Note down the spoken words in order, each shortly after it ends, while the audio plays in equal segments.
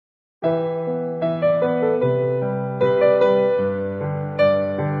Full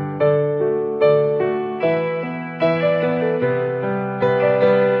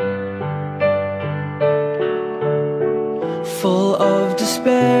of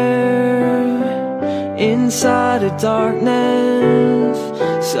despair, inside a darkness,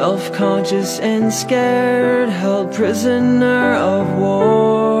 self-conscious and scared, held prisoner of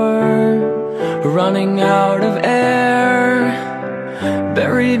war, running out of air,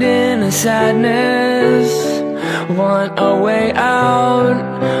 buried in a sadness, want a way out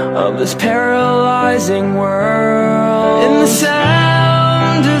of this paralyzing world. In the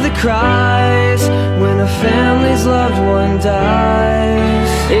sound of the cries when a family's loved one dies,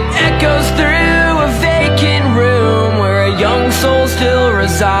 it echoes through a vacant room where a young soul still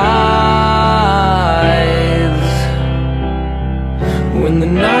resides. When the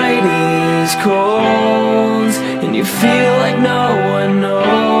night is cold and you feel like no one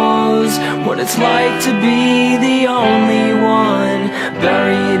knows what it's like to be the only one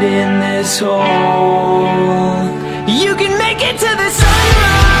buried in this hole, you can make it to the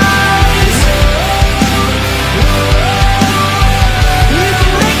sunrise. You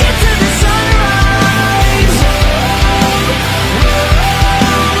can make it to the sunrise.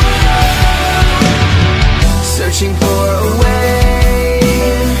 Searching for a way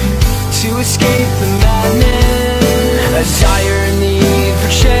to escape the madness, a dire need for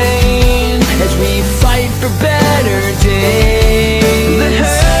change as we fight for better days. The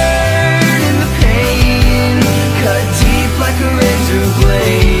hurt and the pain cut deep like a razor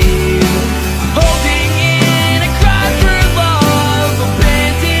blade, holding in a cry for love,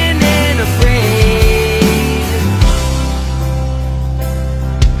 abandoned and afraid.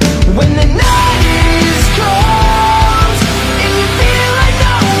 When the night is cold and you feel like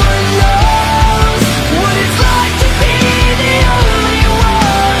no one knows what it's like to be the only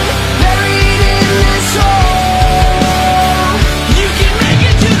one buried in this hole, you can make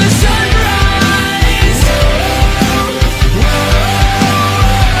it to the sunrise.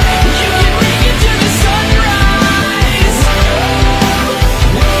 You can make it to the sunrise.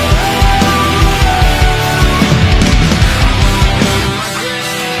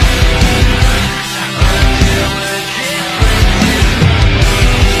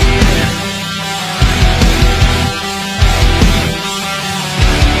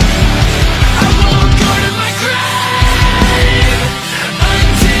 I won't go to my grave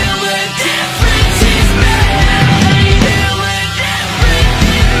until the difference is made. Till the difference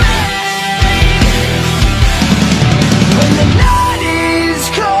is made. When the night is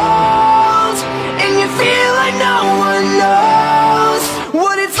cold and you feel like no one knows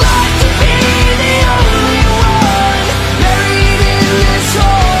what it's like to be the only one buried in this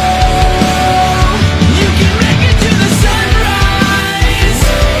hole, you can make it to the sunrise.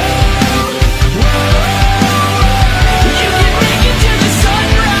 You can make it to the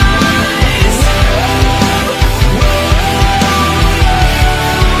sunrise.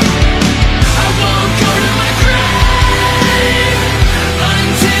 I won't go to my grave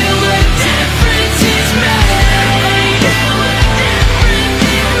until the difference is made. Till the difference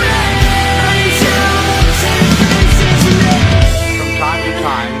is made. Till the difference is made. From time to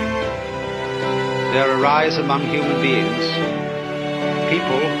time, there arise among human beings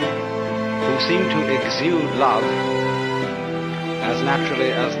people who seem to exude love as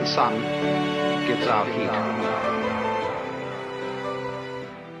naturally as the sun gives out heat.